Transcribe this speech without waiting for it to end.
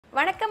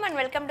வணக்கம் and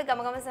welcome to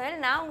Gama Gama Samayal.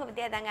 நான் உங்க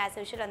வித்யா தாங்க as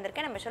usual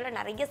வந்திருக்கேன். நம்ம ஷோல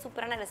நிறைய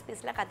சூப்பரான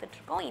ரெசிபீஸ்லாம் கத்துட்டு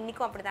இருக்கோம்.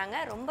 இன்னைக்கும்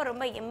அப்படிதாங்க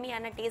ரொம்ப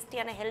எம்மியான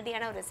டேஸ்டியான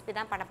ஹெல்தியான ஒரு ரெசிபி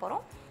தான் பண்ண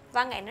போறோம்.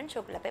 வாங்க என்னன்னு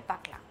ஷோக்குள்ள போய்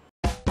பார்க்கலாம்.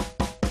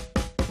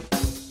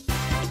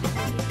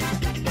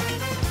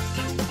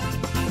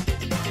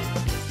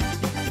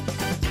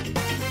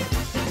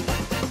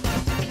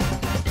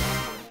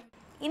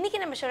 இன்னைக்கு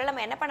நம்ம ஷோல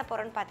நம்ம என்ன பண்ண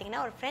போறோம்னு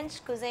பாத்தீங்கன்னா ஒரு French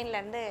cuisine ல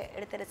இருந்து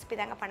எடுத்த ரெசிபி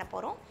தாங்க பண்ண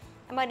போறோம்.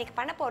 நம்ம இன்னைக்கு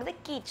பண்ண போறது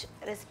quiche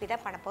ரெசிபி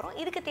தான் பண்ண போறோம்.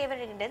 இதுக்கு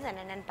தேவையான ingredients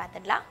என்னென்னன்னு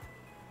பார்த்துடலாம்.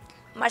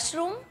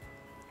 மஷ்ரூம்,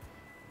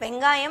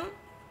 வெங்காயம்,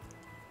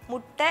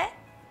 முட்டை,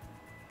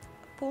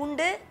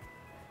 பூண்டு,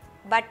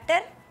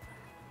 பட்டர்,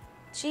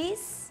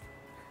 சீஸ்,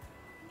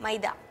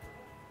 மைதா,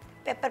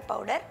 பெப்பர்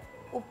பவுடர்,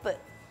 உப்பு.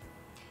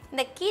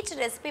 இந்த quiche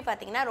ரெசிபி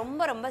பார்த்தீங்கன்னா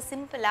ரொம்ப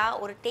சிம்பிளாக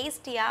ஒரு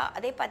டேஸ்டியாக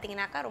அதே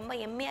பார்த்தீங்கன்னாக்கா ரொம்ப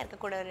எம்மியாக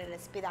இருக்கக்கூடிய ஒரு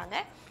ரெசிபி தாங்க.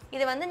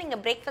 இது வந்து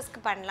நீங்கள்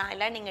பிரேக்ஃபாஸ்ட்க்கு பண்ணலாம்,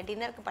 இல்லை நீங்கள்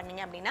டின்னருக்கு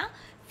பண்ணீங்க அப்படின்னா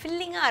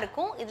ஃபில்லிங்காக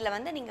இருக்கும். இதில்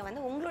வந்து நீங்கள்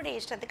வந்து உங்களுடைய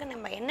இஷ்டத்துக்கு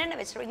நம்ம என்னென்ன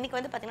வெஜிடபிள் இன்றைக்கி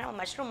வந்து பார்த்திங்கன்னா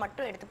நம்ம மஷ்ரூம்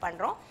மட்டும் எடுத்து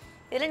பண்ணுறோம்.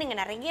 இதில்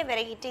நீங்கள் நிறைய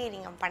வெரைட்டி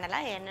நீங்கள்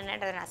பண்ணலாம்.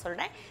 என்னென்னதை நான்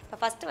சொல்கிறேன். இப்போ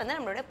ஃபஸ்ட்டு வந்து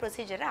நம்மளோட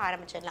ப்ரொசீஜரை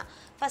ஆரம்பிச்சிடலாம்.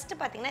 ஃபஸ்ட்டு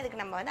பார்த்திங்கன்னா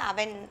இதுக்கு நம்ம வந்து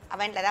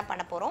அவனில் தான்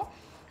பண்ண போகிறோம்.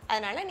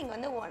 அதனால் நீங்கள்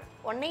வந்து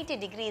 180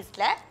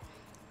 டிகிரீஸில்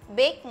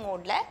பேக்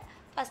மோடில்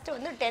ஃபஸ்ட்டு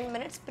வந்து 10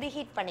 மினிட்ஸ்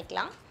ப்ரீஹீட்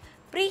பண்ணிக்கலாம்.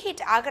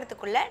 ப்ரீஹீட்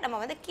ஆகிறதுக்குள்ளே நம்ம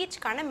வந்து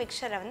quicheக்கான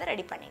மிக்சரை வந்து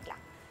ரெடி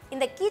பண்ணிக்கலாம்.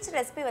 இந்த quiche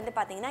ரெசிபி வந்து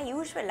பார்த்திங்கன்னா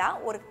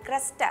யூஸ்வலாக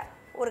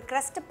ஒரு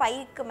க்ரஸ்ட்டு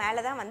பைக்கு மேலே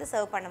தான் வந்து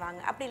சர்வ் பண்ணுவாங்க.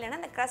 அப்படி இல்லைன்னா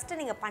அந்த க்ரஸ்ட்டை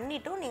நீங்கள்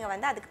பண்ணிவிட்டும் நீங்கள்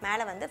வந்து அதுக்கு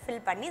மேலே வந்து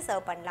ஃபில் பண்ணி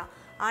சர்வ் பண்ணலாம்.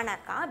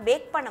 ஆனாக்கா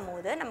பேக்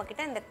பண்ணும்போது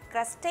நம்மக்கிட்ட இந்த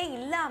க்ரஸ்ட்டே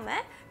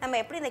இல்லாமல் நம்ம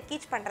எப்படி இந்த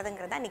quiche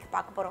பண்ணுறதுங்கிறத இன்றைக்கி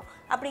பார்க்க போகிறோம்.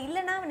 அப்படி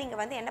இல்லைன்னா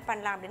நீங்கள் வந்து என்ன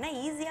பண்ணலாம் அப்படின்னா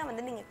ஈஸியாக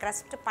வந்து நீங்கள்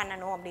க்ரஸ்ட்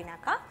பண்ணணும்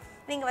அப்படின்னாக்கா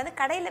நீங்கள் வந்து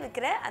கடையில்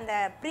விற்கிற அந்த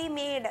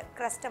ப்ரீமேட்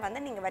க்ரஸ்ட்டை வந்து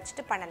நீங்கள்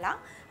வச்சுட்டு பண்ணலாம்.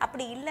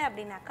 அப்படி இல்லை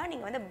அப்படின்னாக்கா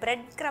நீங்கள் வந்து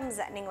பிரெட்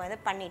க்ரம்ஸை நீங்கள் வந்து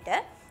பண்ணிவிட்டு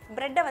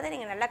ப்ரெட்டை வந்து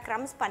நீங்கள் நல்லா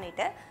க்ரம்ஸ்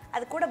பண்ணிவிட்டு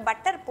அது கூட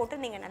பட்டர் போட்டு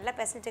நீங்கள் நல்லா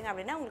பிசைஞ்சிங்க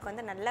அப்படின்னா உங்களுக்கு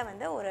வந்து நல்லா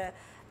வந்து ஒரு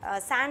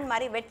சாண்ட்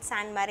மாதிரி வெட்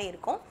சாண்ட் மாதிரி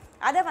இருக்கும்.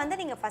 அதை வந்து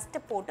நீங்கள்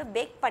ஃபஸ்ட்டு போட்டு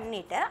பேக்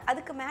பண்ணிவிட்டு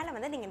அதுக்கு மேலே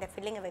வந்து நீங்கள் இந்த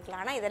ஃபில்லிங்கை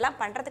வைக்கலாம். ஆனால் இதெல்லாம்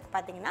பண்ணுறதுக்கு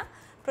பார்த்தீங்கன்னா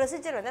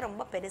ப்ரொசீஜர் வந்து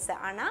ரொம்ப பெருசு.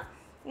 ஆனால்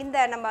இந்த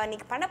நம்ம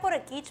இன்றைக்கி பண்ண போகிற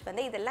quiche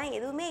வந்து இதெல்லாம்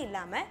எதுவுமே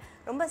இல்லாமல்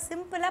ரொம்ப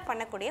சிம்பிளாக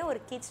பண்ணக்கூடிய ஒரு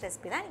quiche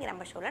ரெசிபி தான் இன்றைக்கி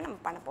நம்ம ஷோவில் நம்ம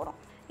பண்ண போகிறோம்.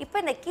 இப்போ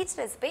இந்த quiche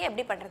ரெசிபி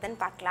எப்படி பண்ணுறதுன்னு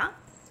பார்க்கலாம்.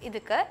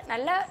 இதுக்கு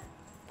நல்லா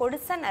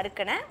பொடிசாக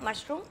நறுக்கின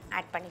மஷ்ரூம்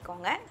ஆட்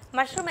பண்ணிக்கோங்க.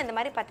 மஷ்ரூம் இந்த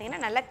மாதிரி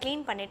பார்த்தீங்கன்னா நல்லா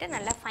க்ளீன் பண்ணிவிட்டு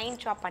நல்லா ஃபைன்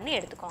சாப் பண்ணி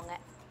எடுத்துக்கோங்க.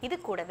 இது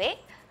கூடவே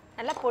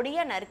நல்லா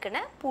பொடியாக நறுக்கின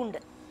பூண்டு,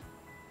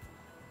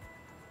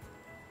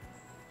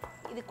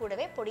 இது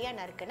கூடவே பொடியாக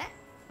நறுக்கின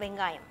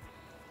வெங்காயம்,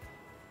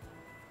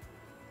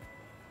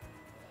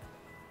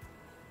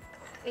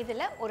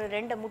 இதில் ஒரு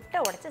 2 முட்டை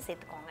உடைச்சி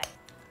சேர்த்துக்கோங்க.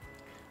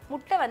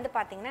 முட்டை வந்து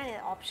பார்த்திங்கன்னா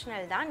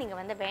ஆப்ஷனல் தான்.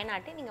 நீங்கள் வந்து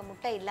வேணாட்டி நீங்கள்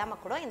முட்டை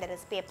இல்லாமல் கூட இந்த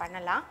ரெசிபியை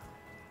பண்ணலாம்.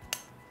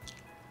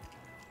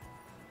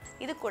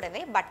 இது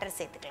கூடவே பட்டர்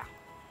சேர்த்துக்கலாம்.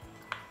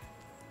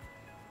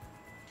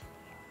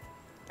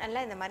 நல்லா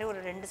இந்த மாதிரி ஒரு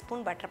 2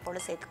 ஸ்பூன் பட்டர்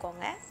போட்டு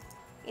சேர்த்துக்கோங்க.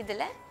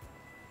 இதில்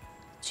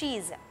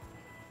சீஸ்,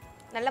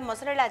 நல்ல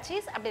மொசரல்லா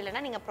சீஸ், அப்படி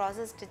இல்லைன்னா நீங்கள்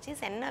ப்ராசஸ்டு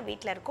சீஸ் என்ன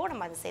வீட்டில் இருக்கோ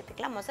நம்ம அதை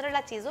சேர்த்துக்கலாம்.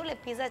 மொசரல்லா சீஸோ இல்லை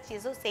பீஸா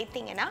சீஸோ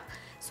சேர்த்திங்கன்னா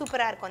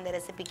சூப்பராக இருக்கும் இந்த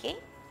ரெசிபிக்கு.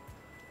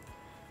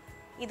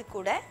 இது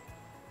கூட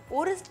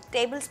 1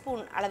 டேபிள்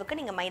ஸ்பூன் அளவுக்கு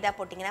நீங்கள் மைதா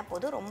போட்டிங்கன்னா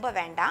போதும், ரொம்ப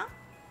வேண்டாம்.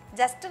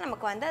 ஜஸ்ட்டு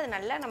நமக்கு வந்து அது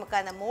நல்லா நமக்கு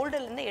அந்த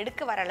மோல்டுலேருந்து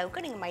எடுக்க வர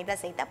அளவுக்கு நீங்கள் மைதா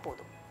சேர்த்தா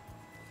போதும்.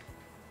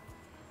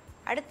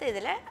 அடுத்து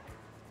இதில்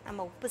நம்ம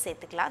உப்பு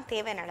சேர்த்துக்கலாம்,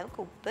 தேவையான அளவுக்கு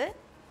உப்பு.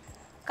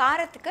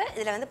 காரத்துக்கு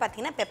இதில் வந்து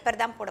பார்த்திங்கன்னா பெப்பர்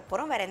தான் போட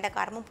போகிறோம், வேறு எந்த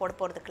காரமும் போட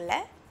போகிறதுக்கு இல்லை.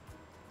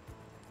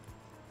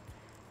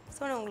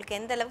 ஸோ உங்களுக்கு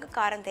எந்த அளவுக்கு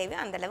காரம்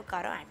தேவையோ அந்தளவுக்கு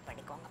காரம் ஆட்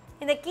பண்ணிக்கோங்க.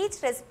 இந்த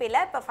quiche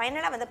ரெசிபியில் இப்போ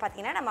ஃபைனலாக வந்து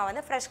பார்த்திங்கன்னா நம்ம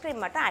வந்து ஃப்ரெஷ்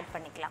க்ரீம் மட்டும் ஆட்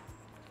பண்ணிக்கலாம்.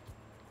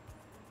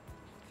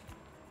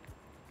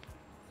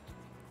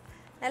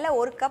 நல்லா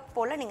 1 கப்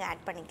போல் நீங்கள்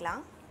ஆட்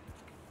பண்ணிக்கலாம்.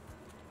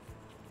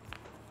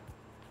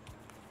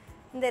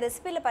 இந்த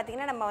ரெசிபியில்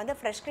பார்த்தீங்கன்னா நம்ம வந்து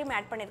ஃப்ரெஷ் க்ரீம்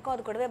ஆட் பண்ணியிருக்கோம்,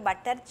 அது கூடவே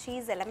பட்டர்,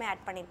 சீஸ் எல்லாமே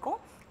ஆட் பண்ணியிருக்கோம்.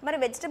 இது மாதிரி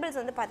வெஜிடபிள்ஸ்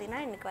வந்து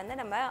பார்த்திங்கன்னா இன்றைக்கி வந்து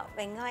நம்ம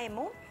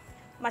வெங்காயமும்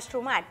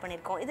மஷ்ரூமும் ஆட்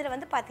பண்ணியிருக்கோம். இதில்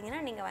வந்து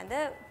பார்த்திங்கன்னா நீங்கள் வந்து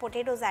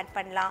பொட்டேட்டோஸ் ஆட்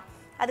பண்ணலாம்.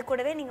 அது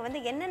கூடவே நீங்கள்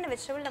வந்து என்னென்ன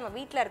வெஜிடபிள் நம்ம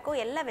வீட்டில் இருக்கோ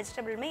எல்லா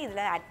வெஜிடபிளுமே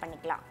இதில் ஆட்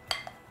பண்ணிக்கலாம்.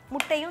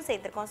 முட்டையும்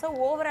சேர்த்துருக்கோம். ஸோ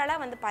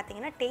ஓவராலாக வந்து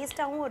பார்த்திங்கன்னா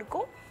டேஸ்ட்டாகவும்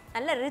இருக்கும்,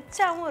 நல்ல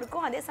ரிச்சாகவும்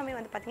இருக்கும், அதே சமயம்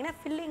வந்து பார்த்திங்கன்னா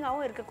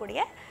ஃபில்லிங்காகவும் இருக்கக்கூடிய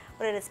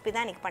ஒரு ரெசிபி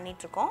தான் இன்றைக்கி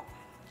பண்ணிகிட்ருக்கோம்.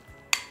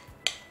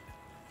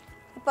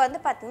 இப்போ வந்து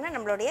பார்த்திங்கன்னா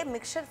நம்மளுடைய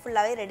மிக்சர்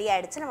ஃபுல்லாகவே ரெடி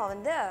ஆகிடுச்சு. நம்ம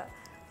வந்து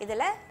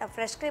இதில்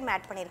ஃப்ரெஷ் க்ரீம்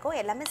ஆட் பண்ணியிருக்கோம்.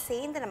 எல்லாமே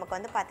சேர்ந்து நமக்கு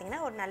வந்து பார்த்திங்கன்னா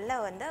ஒரு நல்ல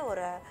வந்து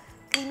ஒரு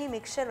க்ரீமி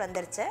மிக்சர்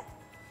வந்துருச்சு.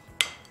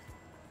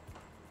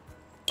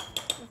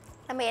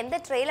 நம்ம எந்த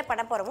ட்ரேயில்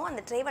பண்ண போகிறோமோ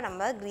அந்த ட்ரேவை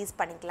நம்ம க்ரீஸ்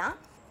பண்ணிக்கலாம்.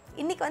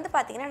 இன்றைக்கி வந்து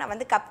பார்த்திங்கன்னா நான்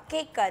வந்து கப்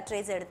கேக்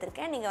ட்ரேஸ்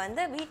எடுத்திருக்கேன். நீங்கள்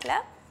வந்து வீட்டில்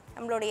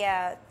நம்மளுடைய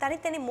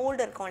தனித்தனி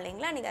மோல்டு இருக்கும்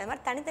இல்லைங்களா, நீங்கள் அது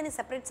மாதிரி தனித்தனி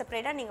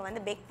செப்பரேட்டாக நீங்கள்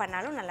வந்து பேக்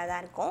பண்ணாலும் நல்லா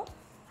தான் இருக்கும்.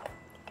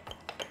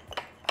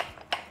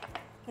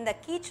 இந்த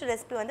quiche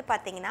ரெசிபி வந்து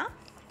பார்த்திங்கன்னா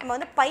நம்ம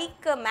வந்து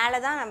பைக்கு மேலே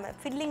தான் நம்ம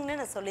ஃபில்லிங்னு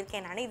நான்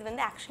சொல்லியிருக்கேன் நான். இது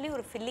வந்து ஆக்சுவலி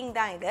ஒரு ஃபில்லிங்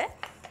தான்.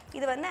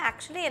 இது வந்து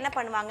ஆக்சுவலி என்ன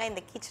பண்ணுவாங்க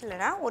இந்த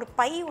quicheலனா ஒரு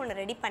பை ஒன்று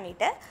ரெடி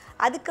பண்ணிவிட்டு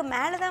அதுக்கு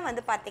மேலே தான்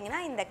வந்து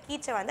பார்த்திங்கன்னா இந்த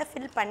quiche வந்து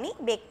ஃபில் பண்ணி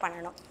பேக்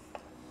பண்ணணும்.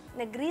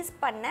 இந்த க்ரீஸ்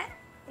பண்ண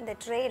இந்த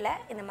ட்ரேயில்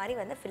இந்த மாதிரி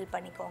வந்து ஃபில்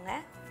பண்ணிக்கோங்க.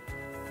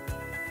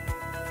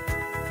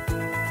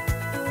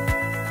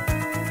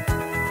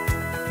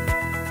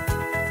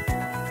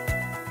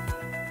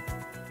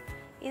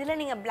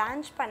 நீங்கள்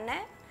பிளான்ச் பண்ண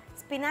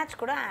ஸ்பினாச்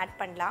கூட ஆட்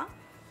பண்ணலாம்.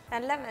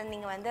 நல்லா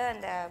நீங்கள் வந்து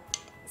அந்த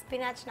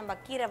ஸ்பினாச் நம்ம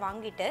கீரை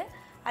வாங்கிட்டு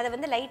அதை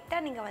வந்து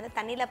லைட்டாக நீங்கள் வந்து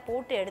தண்ணியில்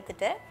போட்டு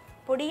எடுத்துகிட்டு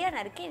பொடியாக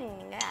நறுக்கி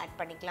நீங்கள் ஆட்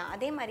பண்ணிக்கலாம்.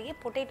 அதே மாதிரியே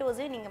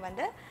பொட்டேட்டோஸையும் நீங்கள்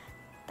வந்து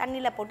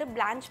தண்ணியில் போட்டு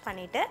பிளான்ச்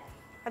பண்ணிவிட்டு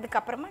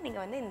அதுக்கப்புறமா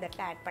நீங்கள் வந்து இந்த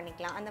இடத்துல ஆட்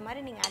பண்ணிக்கலாம். அந்த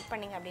மாதிரி நீங்கள் ஆட்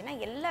பண்ணிங்க அப்படின்னா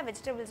எல்லா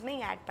வெஜிடபிள்ஸுமே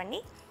நீங்கள் ஆட்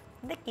பண்ணி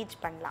இந்த கீச்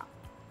பண்ணலாம்.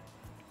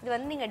 இது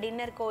வந்து நீங்கள்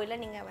டின்னருக்கோ இல்லை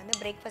நீங்கள் வந்து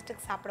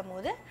பிரேக்ஃபாஸ்ட்டுக்கு சாப்பிடும்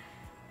போது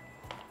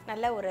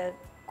நல்ல ஒரு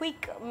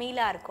குயிக்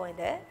மீலாக இருக்கும்.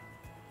 இது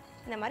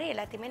இந்த மாதிரி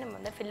எல்லாத்தையுமே நம்ம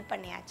வந்து ஃபில்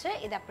பண்ணியாச்சு.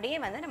 இது அப்படியே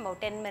வந்து நம்ம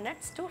 10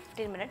 minutes to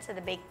 15 minutes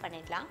இதை பேக்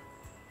பண்ணிடலாம்.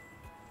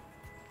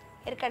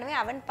 ஏற்கனவே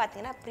அவன்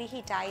பார்த்தீங்கன்னா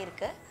ப்ரீஹீட்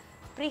ஆகிருக்கு.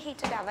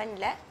 ப்ரீஹீட்டட்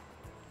அவனில்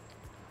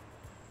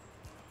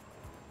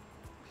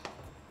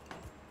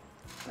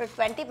ஒரு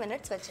 20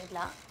 minutes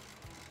வச்சுக்கலாம்.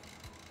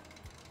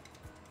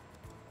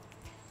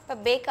 இப்போ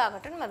பேக்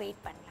ஆகட்டும், நம்ம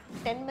வெயிட் பண்ணலாம்.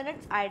 10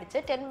 minutes ஆகிடுச்சு.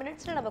 10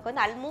 minutesல நமக்கு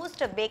வந்து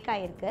ஆல்மோஸ்ட் பேக்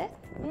ஆகிருக்கு.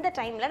 இந்த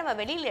டைமில் நம்ம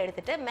வெளியில்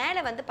எடுத்துகிட்டு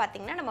மேலே வந்து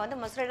பார்த்திங்கன்னா நம்ம வந்து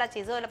மொசரல்லா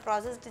சீஸோ இல்லை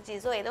ப்ராசஸ்டு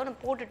சீஸோ ஏதோ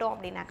ஒன்று போட்டுட்டோம்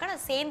அப்படின்னாக்கா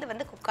நான் சேர்ந்து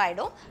வந்து குக்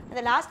ஆகிடும்.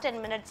 அந்த லாஸ்ட்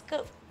 10 minutesக்கு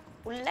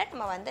உள்ளே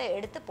நம்ம வந்து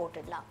எடுத்து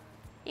போட்டுடலாம்.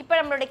 இப்போ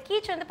நம்மளோட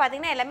கீச் வந்து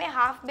பார்த்திங்கன்னா எல்லாமே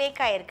ஹாஃப்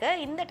பேக் ஆகிருக்கு.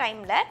 இந்த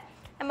டைமில்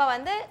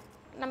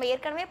நம்ம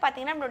ஏற்கனவே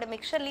பார்த்திங்கன்னா நம்மளோட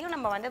மிக்சர்லேயும்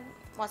நம்ம வந்து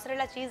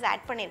மொசரல்லா சீஸ்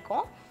ஆட்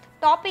பண்ணியிருக்கோம்.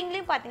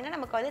 டாப்பிங்லேயும் பார்த்திங்கன்னா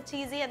நமக்கு வந்து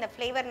சீஸி அந்த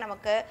ஃப்ளேவர்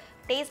நமக்கு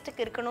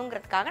டேஸ்ட்டுக்கு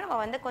இருக்கணுங்கிறதுக்காக நம்ம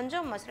வந்து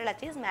கொஞ்சம் மொசரல்லா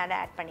சீஸ் மேலே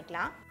ஆட்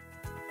பண்ணிக்கலாம்.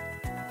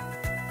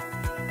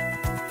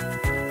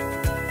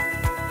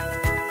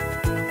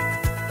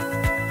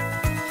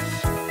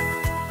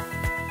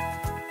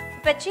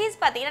 இப்போ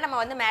சீஸ் பார்த்தீங்கன்னா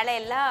நம்ம வந்து மேலே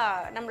எல்லாம்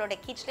நம்மளோட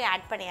கீச்லேயே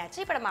ஆட்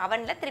பண்ணியாச்சு. இப்போ நம்ம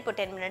அவனில் திருப்பி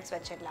 10 minutes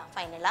வச்சிடலாம்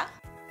ஃபைனலாக.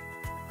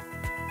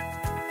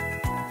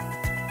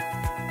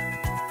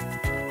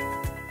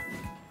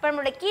 இப்போ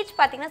நம்மளோட கீச்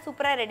பார்த்தீங்கன்னா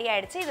சூப்பராக ரெடி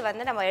ஆகிடுச்சு. இது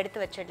வந்து நம்ம எடுத்து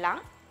வச்சிடலாம்.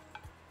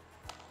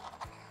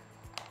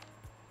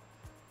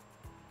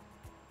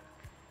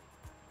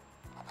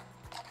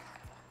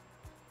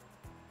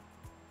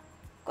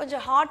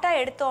 கொஞ்சம்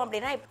ஹாட்டாக எடுத்தோம்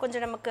அப்படின்னா இப்போ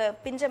கொஞ்சம் நமக்கு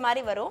பிஞ்ச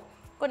மாதிரி வரும்.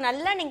 கொஞ்சம்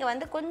நல்லா நீங்கள்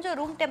வந்து கொஞ்சம்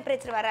ரூம்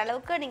டெம்பரேச்சர் வர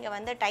அளவுக்கு நீங்கள்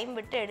வந்து டைம்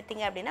விட்டு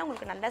எடுத்தீங்க அப்படின்னா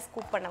உங்களுக்கு நல்லா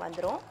ஸ்கூப் பண்ண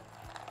வந்துடும்.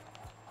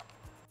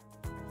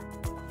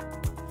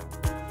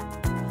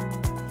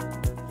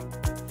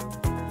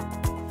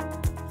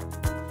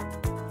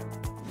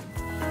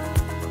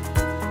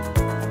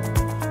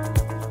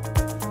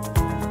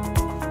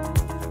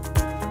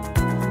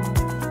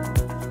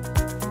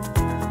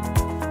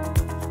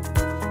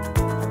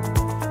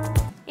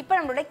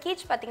 நம்மளோட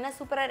கீச் பார்த்தீங்கன்னா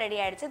சூப்பராக ரெடி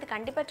ஆகிடுச்சு. இது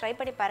கண்டிப்பாக ட்ரை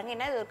பண்ணி பாருங்கள்.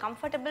 ஏன்னா இது ஒரு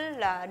கம்ஃபர்டபுள்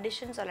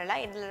டிஷ்ஷுன்னு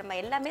சொல்லலாம். இதில் நம்ம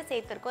எல்லாமே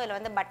சேர்த்துருக்கோம். இதில்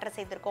வந்து பட்டர்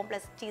சேர்த்துருக்கோம்,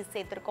 ப்ளஸ் சீஸ்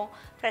சேர்த்துருக்கோம்,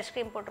 ஃப்ரெஷ்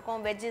க்ரீம்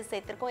போட்டிருக்கோம், வெஜ்ஜஸ்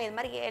சேர்த்துருக்கோம். இது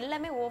மாதிரி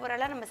எல்லாமே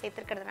ஓவராலாக நம்ம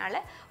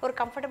சேர்த்துருக்கிறதுனால ஒரு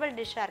கம்ஃபர்டபுள்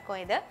டிஷ்ஷாக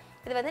இருக்கும்.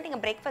 இது வந்து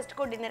நீங்கள்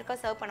பிரேக்ஃபாஸ்ட்டுக்கோ டின்னருக்கோ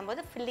சர்வ்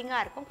பண்ணும்போது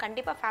ஃபில்லிங்காக இருக்கும்.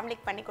 கண்டிப்பாக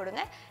ஃபேமிலிக்கு பண்ணி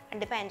கொடுங்க.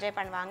 கண்டிப்பாக என்ஜாய்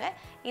பண்ணுவாங்க.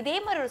 இதே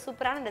மாதிரி ஒரு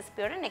சூப்பரான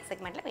ரெசிபியோட நெக்ஸ்ட்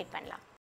செக்மெண்ட்டில் மீட் பண்ணலாம்.